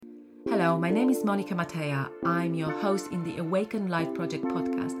Hello, my name is Monica Matea. I'm your host in the Awaken Life Project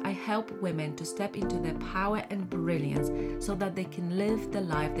podcast. I help women to step into their power and brilliance so that they can live the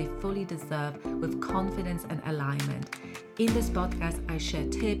life they fully deserve with confidence and alignment. In this podcast, I share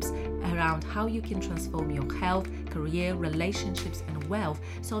tips around how you can transform your health, career, relationships, and wealth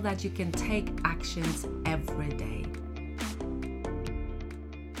so that you can take actions every day.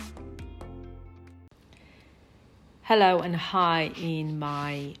 Hello and hi in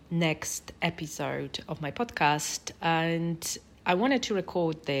my next episode of my podcast, and I wanted to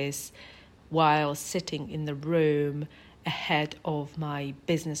record this while sitting in the room ahead of my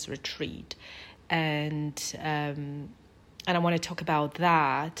business retreat, and I want to talk about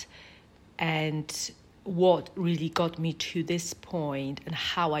that and what really got me to this point and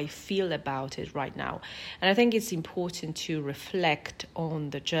how I feel about it right now. And I think it's important to reflect on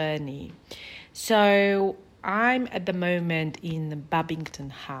the journey. So I'm at the moment in the Babington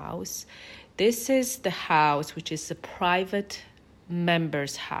House. This is the house which is a private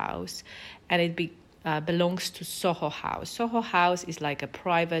member's house, and it belongs to Soho House. Soho House is like a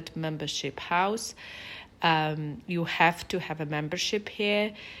private membership house. You have to have a membership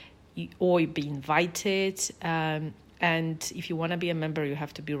here or be invited. And if you want to be a member, you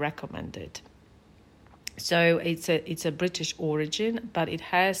have to be recommended. So it's a British origin, but it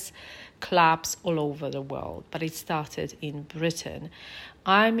has clubs all over the world. But it started in Britain.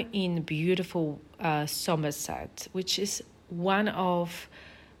 I'm in beautiful Somerset, which is one of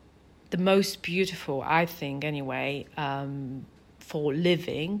the most beautiful, I think, anyway, for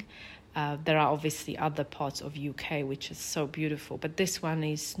living. There are obviously other parts of UK which is so beautiful, but this one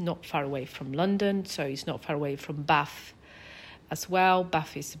is not far away from London, so it's not far away from Bath as well.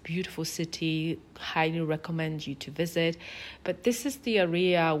 Bath is a beautiful city, highly recommend you to visit. But this is the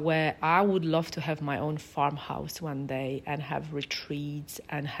area where I would love to have my own farmhouse one day and have retreats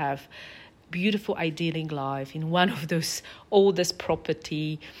and have beautiful idyllic life in one of those older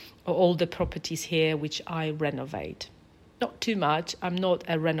properties here which I renovate. Not too much. I'm not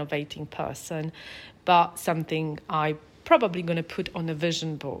a renovating person, but something I probably going to put on a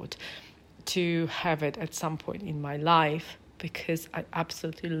vision board to have it at some point in my life, because I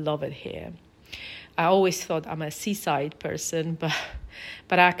absolutely love it here. I always thought I'm a seaside person, but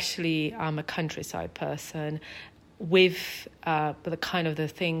actually I'm a countryside person with the kind of the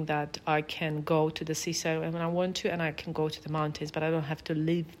thing that I can go to the seaside when I want to, and I can go to the mountains, but I don't have to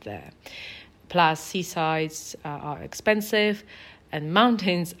live there. Plus, seasides are expensive, and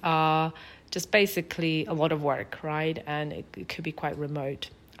mountains are just basically a lot of work, right? And it could be quite remote,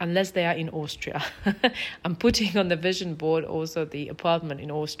 unless they are in Austria. I'm putting on the vision board also the apartment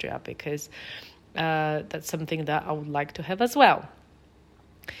in Austria, because that's something that I would like to have as well.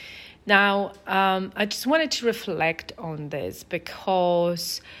 Now, I just wanted to reflect on this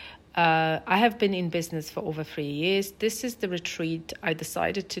because I have been in business for over 3 years. This is the retreat I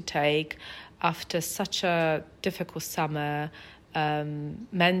decided to take after such a difficult summer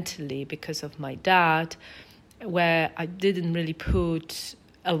mentally because of my dad, where I didn't really put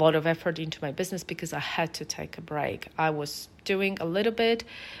a lot of effort into my business because I had to take a break. I was doing a little bit,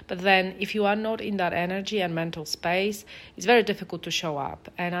 but then if you are not in that energy and mental space, it's very difficult to show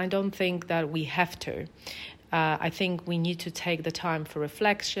up. And I don't think that we have to. I think we need to take the time for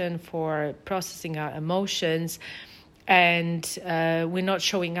reflection, for processing our emotions, and we're not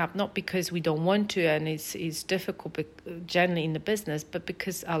showing up, not because we don't want to and it's difficult generally in the business, but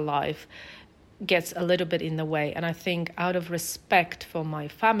because our life gets a little bit in the way. And I think out of respect for my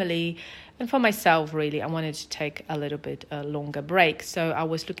family and for myself, really, I wanted to take a little bit longer break. So I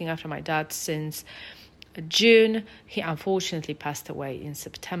was looking after my dad since June. He unfortunately passed away in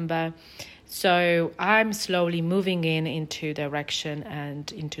September. So I'm slowly moving into direction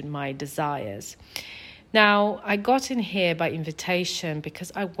and into my desires. Now, I got in here by invitation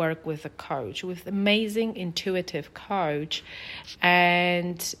because I work with a coach, with amazing intuitive coach.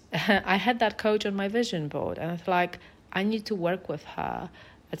 And I had that coach on my vision board. And I was like, I need to work with her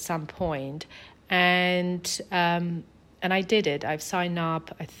at some point. And I did it. I've signed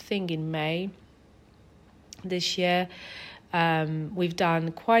up, I think, in May this year. We've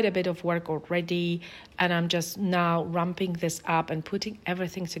done quite a bit of work already, and I'm just now ramping this up and putting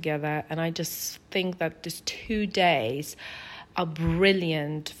everything together. And I just think that these 2 days are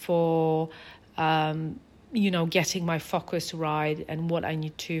brilliant for, getting my focus right and what I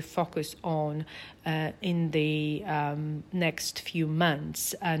need to focus on in the next few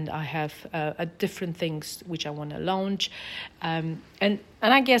months. And I have different things which I want to launch. And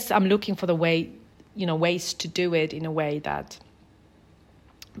I guess I'm looking for the ways to do it in a way that,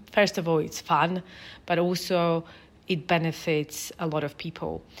 first of all, it's fun, but also it benefits a lot of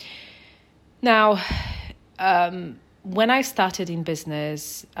people. Now, when I started in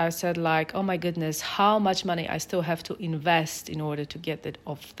business, I said like, oh my goodness, how much money I still have to invest in order to get it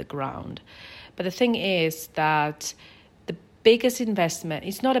off the ground. But the thing is that the biggest investment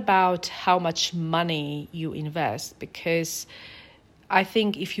is not about how much money you invest, because I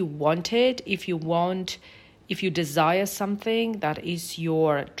think if you want it, if you desire something that is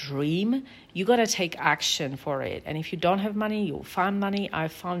your dream, you got to take action for it. And if you don't have money, you'll find money. I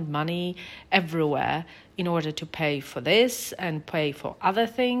found money everywhere in order to pay for this and pay for other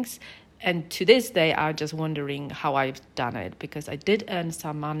things. And to this day, I'm just wondering how I've done it, because I did earn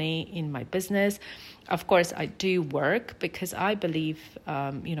some money in my business. Of course, I do work, because I believe,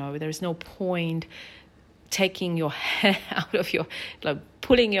 there's no point taking your hair out of your,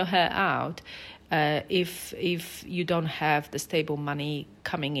 pulling your hair out if you don't have the stable money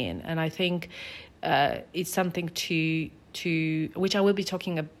coming in. And I think it's something to which I will be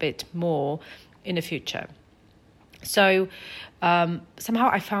talking a bit more in the future. So somehow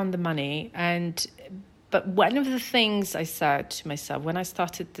I found the money, but one of the things I said to myself when I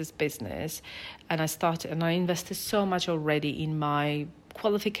started this business, and I invested so much already in my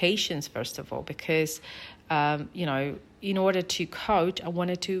qualifications, first of all, because in order to coach, I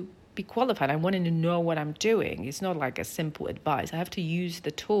wanted to be qualified. I wanted to know what I'm doing. It's not like a simple advice. I have to use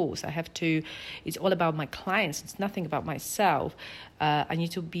the tools. It's all about my clients. It's nothing about myself. I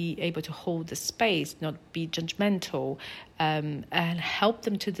need to be able to hold the space, not be judgmental, and help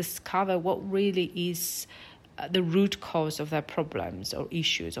them to discover what really is the root cause of their problems or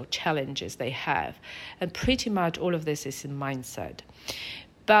issues or challenges they have. And pretty much all of this is in mindset.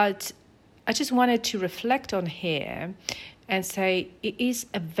 But I just wanted to reflect on here and say it is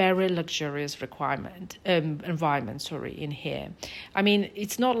a very luxurious environment, in here. I mean,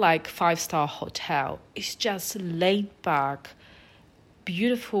 it's not like 5-star hotel. It's just laid back,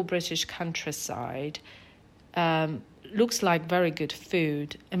 beautiful British countryside. Looks like very good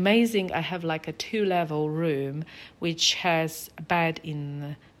food. Amazing. I have like a 2-level room, which has a bed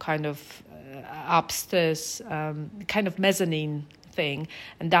in kind of upstairs, kind of mezzanine thing.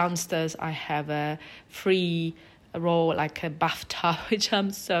 And downstairs I have a free like a bathtub, which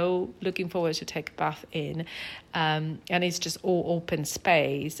I'm so looking forward to take a bath in. And it's just all open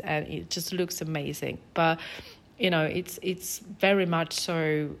space, and it just looks amazing. But, it's very much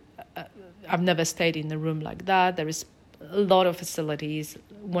so. I've never stayed in a room like that. There is a lot of facilities,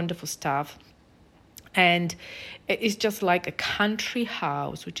 wonderful stuff. And it's just like a country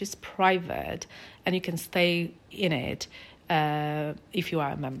house, which is private, and you can stay in it if you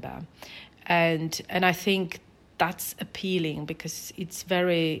are a member. And I think that's appealing, because it's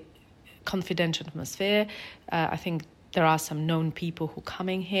very confidential atmosphere. I think there are some known people who are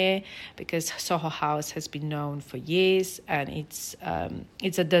coming here, because Soho House has been known for years, and it's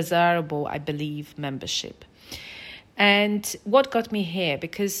a desirable, I believe, membership. And what got me here,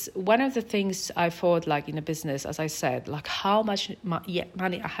 because one of the things I thought, like in a business, as I said, like how much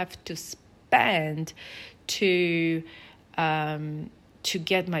money I have to spend to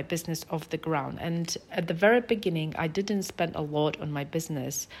get my business off the ground. And at the very beginning, I didn't spend a lot on my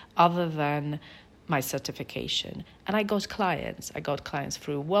business other than my certification. And I got clients. I got clients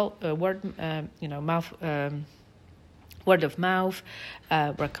through word of mouth,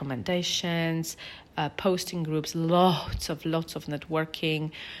 recommendations, posting groups, lots of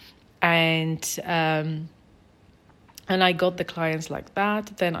networking, and I got the clients like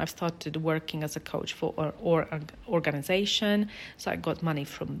that. Then I started working as a coach for an organization. So I got money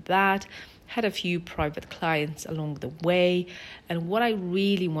from that, had a few private clients along the way. And what I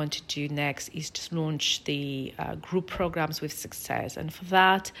really want to do next is to launch the group programs with success. And for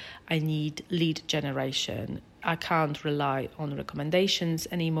that, I need lead generation. I can't rely on recommendations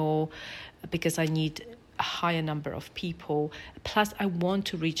anymore, because I need a higher number of people. Plus, I want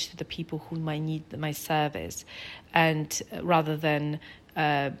to reach to the people who might need my service, and rather than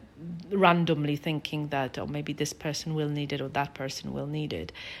randomly thinking that, oh, maybe this person will need it or that person will need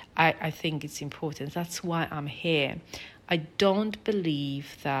it. I think it's important. That's why I'm here. I don't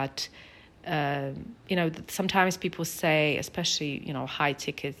believe that, sometimes people say, especially, high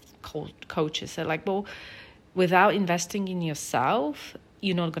ticket coaches, they're like, well, without investing in yourself,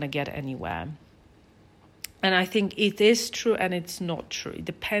 you're not going to get anywhere. And I think it is true and it's not true. It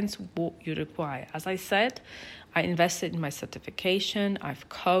depends what you require. As I said, I invested in my certification. I've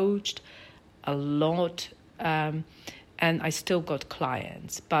coached a lot, and I still got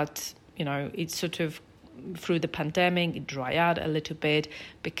clients. But, it's sort of through the pandemic, it dry out a little bit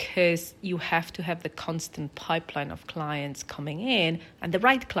because you have to have the constant pipeline of clients coming in, and the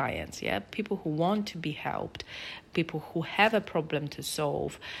right clients, people who want to be helped, people who have a problem to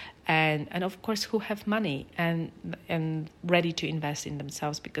solve, and of course who have money and ready to invest in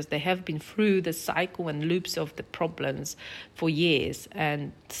themselves because they have been through the cycle and loops of the problems for years,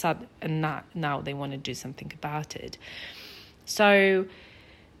 and now they want to do something about it. So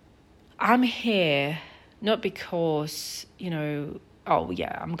I'm here not because, I'm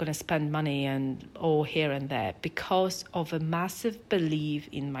going to spend money or here and there, because of a massive belief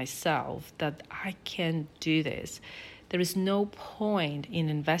in myself that I can do this. There is no point in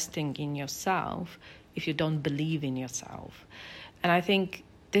investing in yourself if you don't believe in yourself. And I think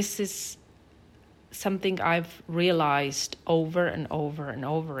this is something I've realized over and over and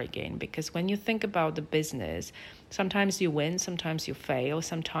over again, because when you think about the business, sometimes you win, sometimes you fail,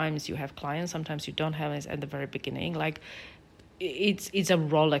 sometimes you have clients, sometimes you don't have it at the very beginning. Like it's a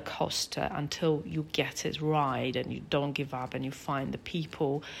roller coaster until you get it right and you don't give up and you find the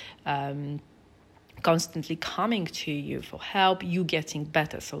people constantly coming to you for help, you getting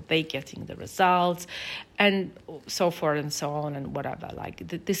better, so they getting the results, and so forth and so on and whatever. Like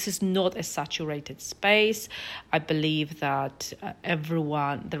this is not a saturated space. I believe that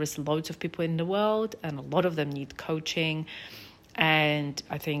there is loads of people in the world, and a lot of them need coaching, and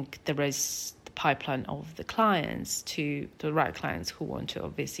I think there is the pipeline of the clients, to the right clients who want to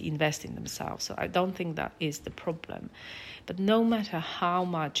obviously invest in themselves. So I don't think that is the problem. But no matter how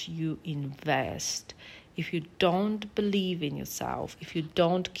much you invest, if you don't believe in yourself, if you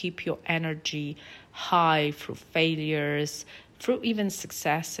don't keep your energy high through failures, through even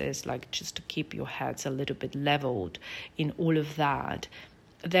successes, like just to keep your heads a little bit leveled in all of that,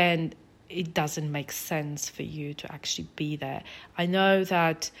 then it doesn't make sense for you to actually be there. I know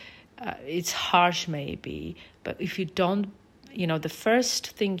that it's harsh maybe, but if you don't, the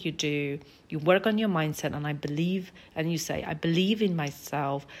first thing you do, you work on your mindset, and you say, I believe in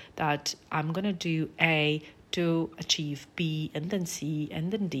myself that I'm going to do A to achieve B, and then C,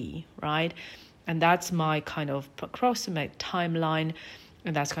 and then D, right? And that's my kind of approximate timeline,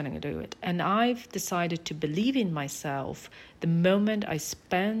 and that's kind of going to do it. And I've decided to believe in myself the moment I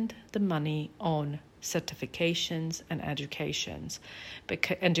spend the money on certifications and education,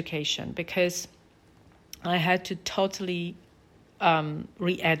 because I had to totally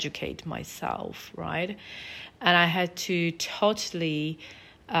re-educate myself, right? And I had to totally,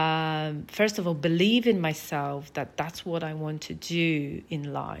 first of all, believe in myself that that's what I want to do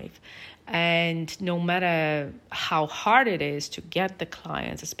in life. And no matter how hard it is to get the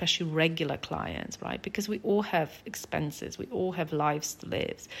clients, especially regular clients, right? Because we all have expenses, we all have lives to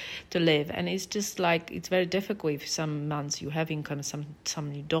live. And it's just like, it's very difficult if some months you have income,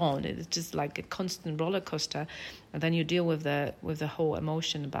 some you don't. It's just like a constant roller coaster. And then you deal with the whole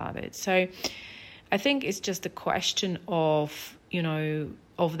emotion about it. So I think it's just a question of,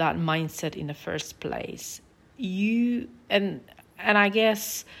 of that mindset in the first place. And I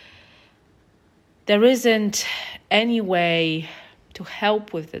guess there isn't any way to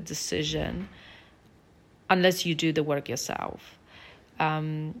help with the decision unless you do the work yourself.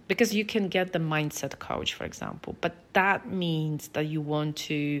 Because you can get the mindset coach, for example, but that means that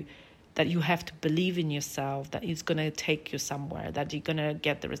that you have to believe in yourself, that it's going to take you somewhere, that you're going to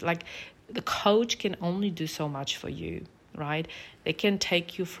get the result. Like the coach can only do so much for you, right? They can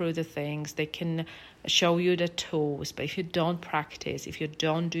take you through the things, they can show you the tools, but if you don't practice, if you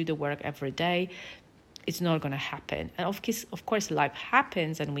don't do the work every day, it's not going to happen. And of course, life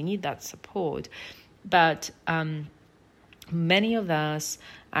happens and we need that support. But many of us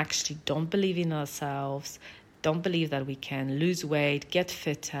actually don't believe in ourselves, don't believe that we can lose weight, get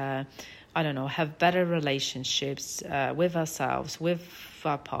fitter, have better relationships with ourselves, with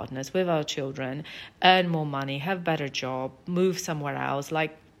our partners, with our children, earn more money, have better job, move somewhere else.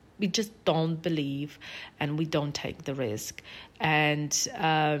 Like, we just don't believe and we don't take the risk. And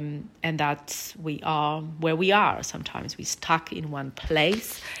that's, we are where we are. Sometimes we're stuck in one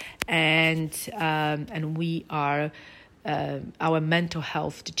place and we are, our mental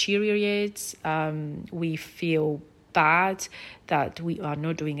health deteriorates. We feel bad that we are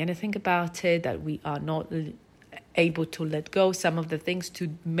not doing anything about it, that we are not able to let go some of the things to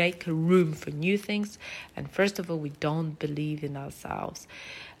make room for new things. And first of all, we don't believe in ourselves.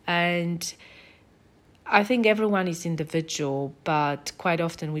 And I think everyone is individual, but quite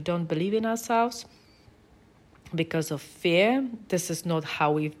often we don't believe in ourselves because of fear. This is not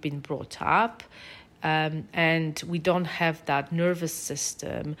how we've been brought up. And we don't have that nervous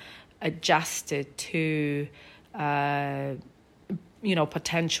system adjusted to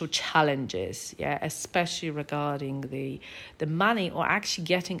potential challenges, especially regarding the money, or actually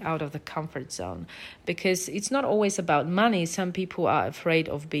getting out of the comfort zone, because it's not always about money. Some people are afraid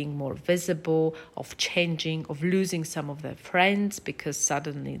of being more visible, of changing, of losing some of their friends because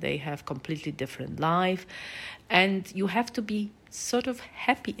suddenly they have completely different life, and you have to be sort of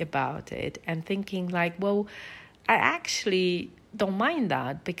happy about it and thinking like, well, I actually don't mind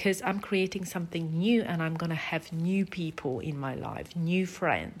that because I'm creating something new and I'm going to have new people in my life, new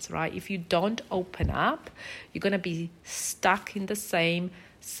friends, right? If you don't open up, you're going to be stuck in the same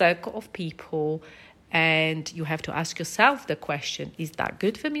circle of people, and you have to ask yourself the question, is that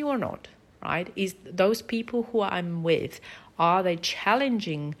good for me or not, right? Is those people who I'm with, are they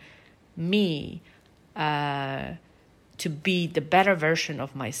challenging me to be the better version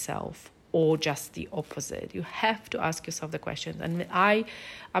of myself, or just the opposite? You have to ask yourself the questions. And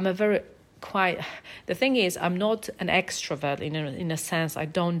I'm a very the thing is, I'm not an extrovert in a sense. I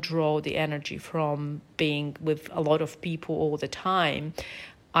don't draw the energy from being with a lot of people all the time.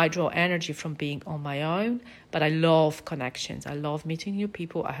 I draw energy from being on my own, but I love connections. I love meeting new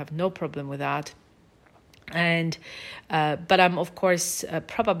people. I have no problem with that. And but I'm, of course,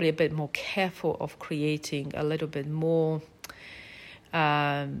 probably a bit more careful of creating a little bit more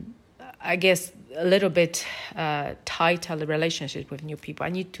I guess a little bit tighter relationship with new people. I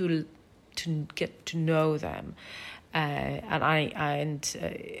need to get to know them,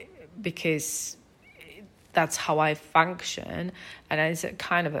 because that's how I function, and it's a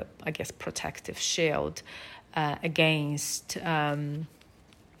kind of I guess, protective shield against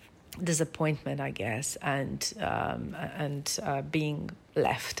disappointment, I guess, and being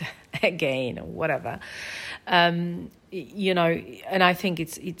left again or whatever. And I think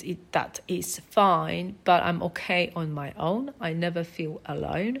that is fine, but I'm okay on my own. I never feel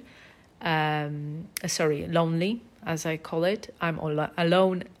alone. Lonely, as I call it. I'm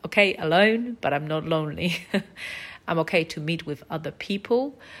alone, but I'm not lonely. I'm okay to meet with other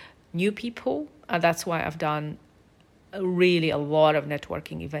people, new people, and that's why I've done really a lot of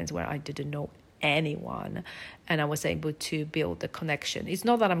networking events where I didn't know anyone, and I was able to build the connection. It's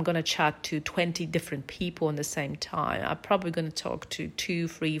not that I'm going to chat to 20 different people at the same time. I'm probably going to talk to 2,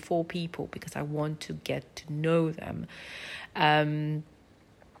 3, 4 people because I want to get to know them.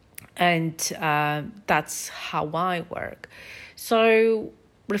 That's how I work. So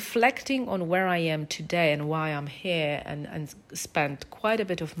reflecting on where I am today and why I'm here, and spent quite a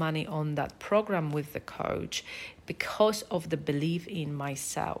bit of money on that program with the coach because of the belief in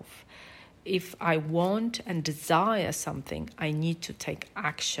myself. If I want and desire something, I need to take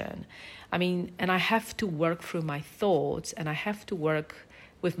action. And I have to work through my thoughts, and I have to work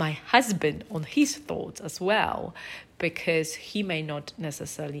with my husband on his thoughts as well, because he may not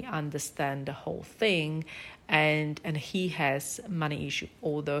necessarily understand the whole thing, and he has money issue,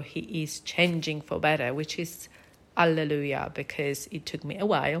 although he is changing for better, which is hallelujah, because it took me a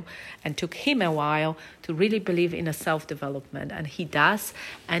while and took him a while to really believe in a self-development, and he does,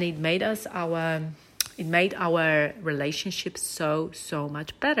 and it made our relationship so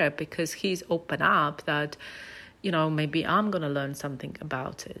much better, because he's open up that maybe I'm going to learn something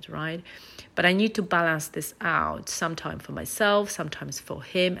about it, right? But I need to balance this out, sometimes for myself, sometimes for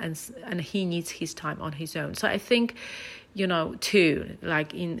him, and he needs his time on his own. So I think, too,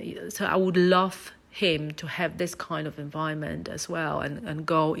 so I would love him to have this kind of environment as well, and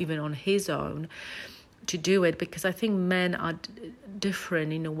go even on his own to do it, because I think men are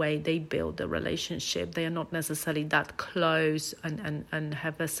different in a way they build a relationship. They are not necessarily that close and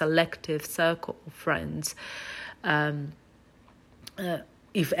have a selective circle of friends.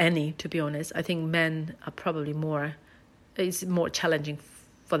 If any, to be honest. I think men are probably it's more challenging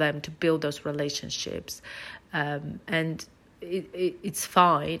for them to build those relationships, and it's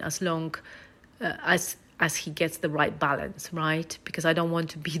fine as long as he gets the right balance, right? Because I don't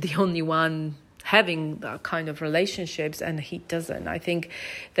want to be the only one having that kind of relationships and he doesn't. I think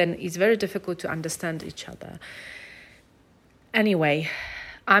then it's very difficult to understand each other. Anyway,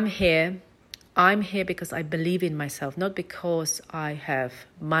 I'm here because I believe in myself, not because I have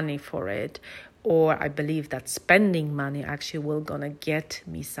money for it, or I believe that spending money actually will gonna get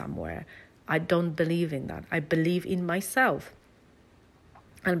me somewhere. I don't believe in that. I believe in myself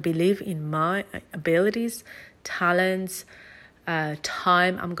and believe in my abilities, talents,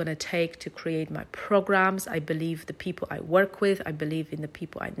 time I'm going to take to create my programs. I believe the people I work with. I believe in the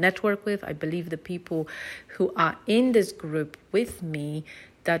people I network with. I believe the people who are in this group with me,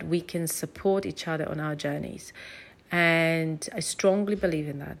 that we can support each other on our journeys. And I strongly believe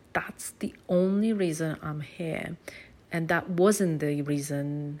in that. That's the only reason I'm here. And that wasn't the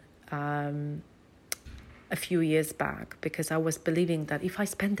reason a few years back, because I was believing that if I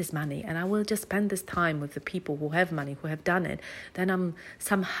spend this money and I will just spend this time with the people who have money, who have done it, then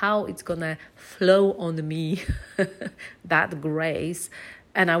somehow it's going to flow on me, that grace,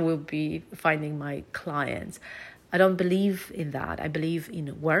 and I will be finding my clients. I don't believe in that. I believe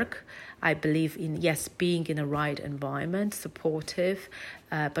in work. I believe in, yes, being in a right environment, supportive,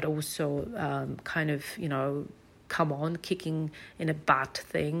 but also kind of, come on, kicking in a butt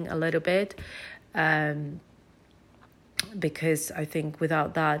thing a little bit. Because I think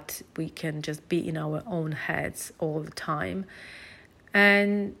without that, we can just be in our own heads all the time.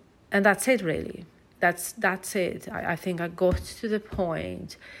 And that's it, really. That's it. I think I got to the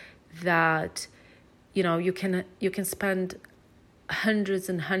point that you can spend hundreds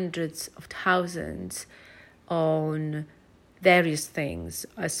and hundreds of thousands on various things,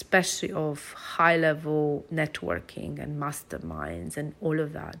 especially of high-level networking and masterminds and all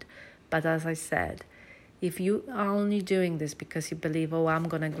of that. But as I said, if you are only doing this because you believe, I'm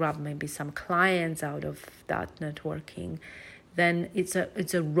going to grab maybe some clients out of that networking, then it's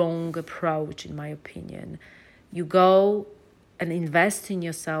a wrong approach, in my opinion. You go and invest in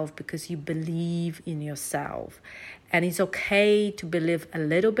yourself because you believe in yourself. And it's okay to believe a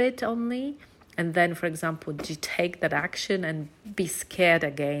little bit only. And then, for example, you take that action and be scared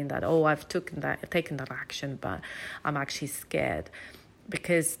again that, I've taken that action, but I'm actually scared.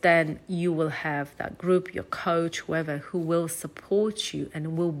 Because then you will have that group, your coach, whoever, who will support you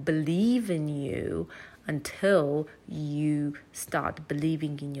and will believe in you until you start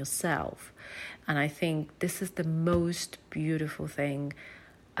believing in yourself. And I think this is the most beautiful thing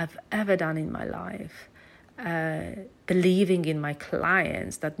I've ever done in my life. Believing in my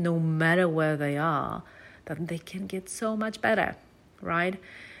clients that no matter where they are, that they can get so much better, right?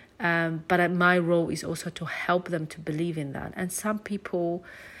 But my role is also to help them to believe in that. And some people,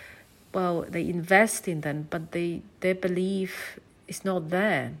 they invest in them, but their belief is not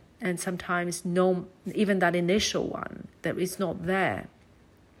there. And sometimes even that initial one, that is not there.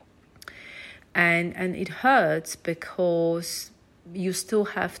 And it hurts because you still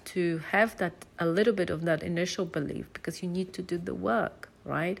have to have that a little bit of that initial belief because you need to do the work,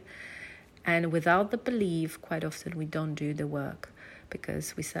 right? And without the belief, quite often we don't do the work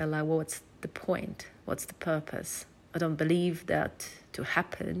because we say, what's the point? What's the purpose? I don't believe that to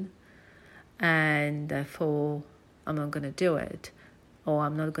happen, and therefore I'm not going to do it, or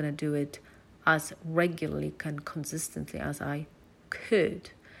I'm not going to do it as regularly and consistently as I could,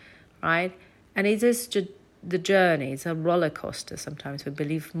 right? And it is the journey. It's a roller coaster. Sometimes we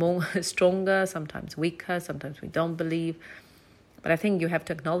believe more stronger, sometimes weaker, sometimes we don't believe. But I think you have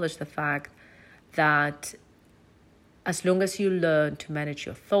to acknowledge the fact that as long as you learn to manage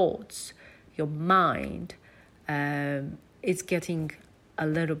your thoughts, your mind, it's getting a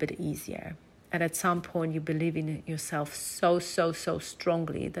little bit easier. And at some point, you believe in yourself so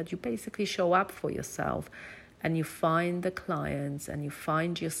strongly that you basically show up for yourself and you find the clients and you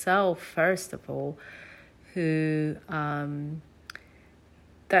find yourself, first of all, who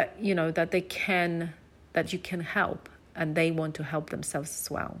that you can help and they want to help themselves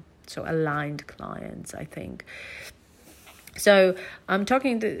as well. So aligned clients, I think. So I'm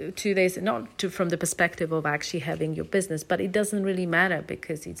talking to this from the perspective of actually having your business, but it doesn't really matter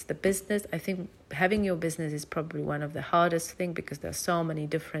because it's the business. I think having your business is probably one of the hardest things because there's so many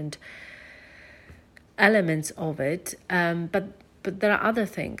different elements of it. But there are other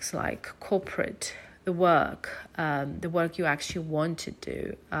things like corporate, the work you actually want to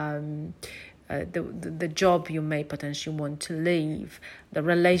do, the job you may potentially want to leave, the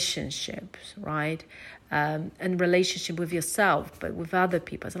relationships, right? And relationship with yourself, but with other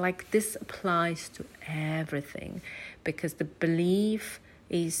people. So this applies to everything because the belief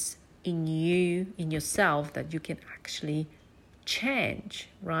is in you, in yourself, that you can actually change,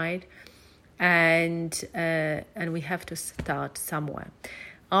 right? And we have to start somewhere.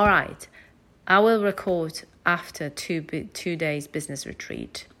 All right. I will record after 2 days business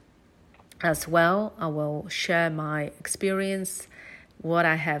retreat as well. I will share my experience, what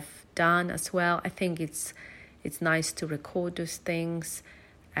I have done as well. I think it's nice to record those things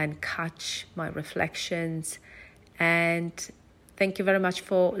and catch my reflections. And thank you very much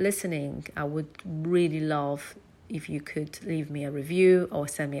for listening. I would really love if you could leave me a review or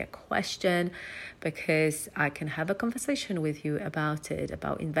send me a question because I can have a conversation with you about it,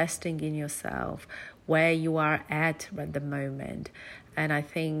 about investing in yourself, where you are at the moment. And I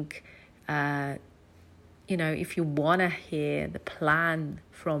think, if you want to hear the plan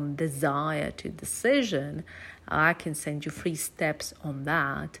from desire to decision, I can send you 3 steps on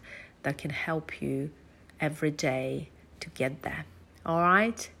that can help you every day to get there. All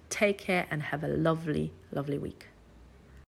right? Take care and have a lovely, lovely week.